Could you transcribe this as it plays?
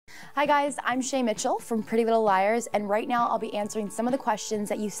Hi guys, I'm Shay Mitchell from Pretty Little Liars, and right now I'll be answering some of the questions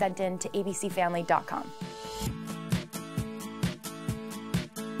that you sent in to abcfamily.com.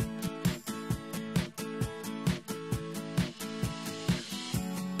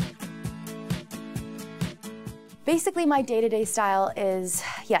 Basically, my day-to-day style is,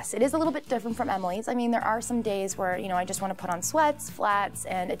 yes, it is a little bit different from Emily's. I mean, there are some days where, I just want to put on sweats, flats,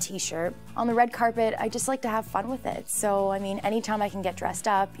 and a t-shirt. On the red carpet, I just like to have fun with it. So, I mean, anytime I can get dressed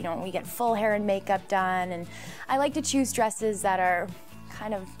up, we get full hair and makeup done, and I like to choose dresses that are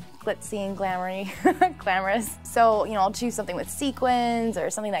kind of glitzy and glamorous. So, I'll choose something with sequins or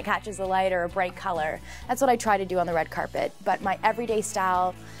something that catches the light or a bright color. That's what I try to do on the red carpet. But my everyday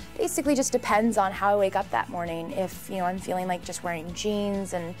style basically just depends on how I wake up that morning. If, I'm feeling like just wearing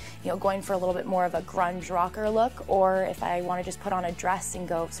jeans and, going for a little bit more of a grunge rocker look, or if I want to just put on a dress and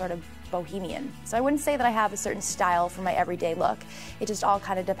go sort of bohemian. So I wouldn't say that I have a certain style for my everyday look. It just all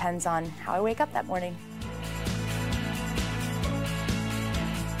kind of depends on how I wake up that morning.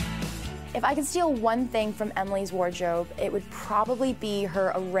 If I could steal one thing from Emily's wardrobe, it would probably be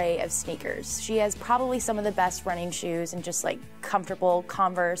her array of sneakers. She has probably some of the best running shoes and just like comfortable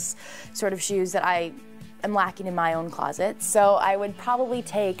Converse sort of shoes that I am lacking in my own closet. So I would probably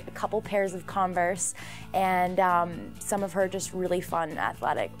take a couple pairs of Converse and some of her just really fun,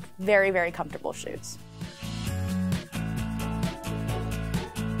 athletic, very, very comfortable shoes.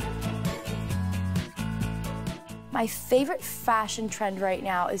 My favorite fashion trend right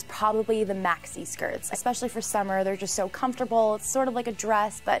now is probably the maxi skirts, especially for summer. They're just so comfortable. It's sort of like a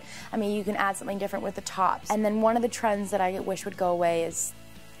dress, but I mean, you can add something different with the tops. And then one of the trends that I wish would go away is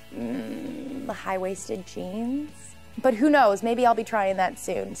the high-waisted jeans. But who knows, maybe I'll be trying that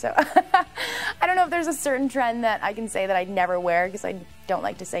soon. So I don't know if there's a certain trend that I can say that I'd never wear, because I don't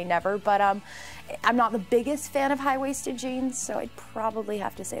like to say never, but I'm not the biggest fan of high-waisted jeans, so I'd probably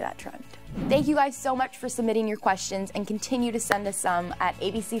have to say that trend. Thank you guys so much for submitting your questions, and continue to send us some at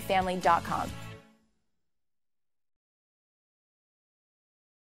abcfamily.com.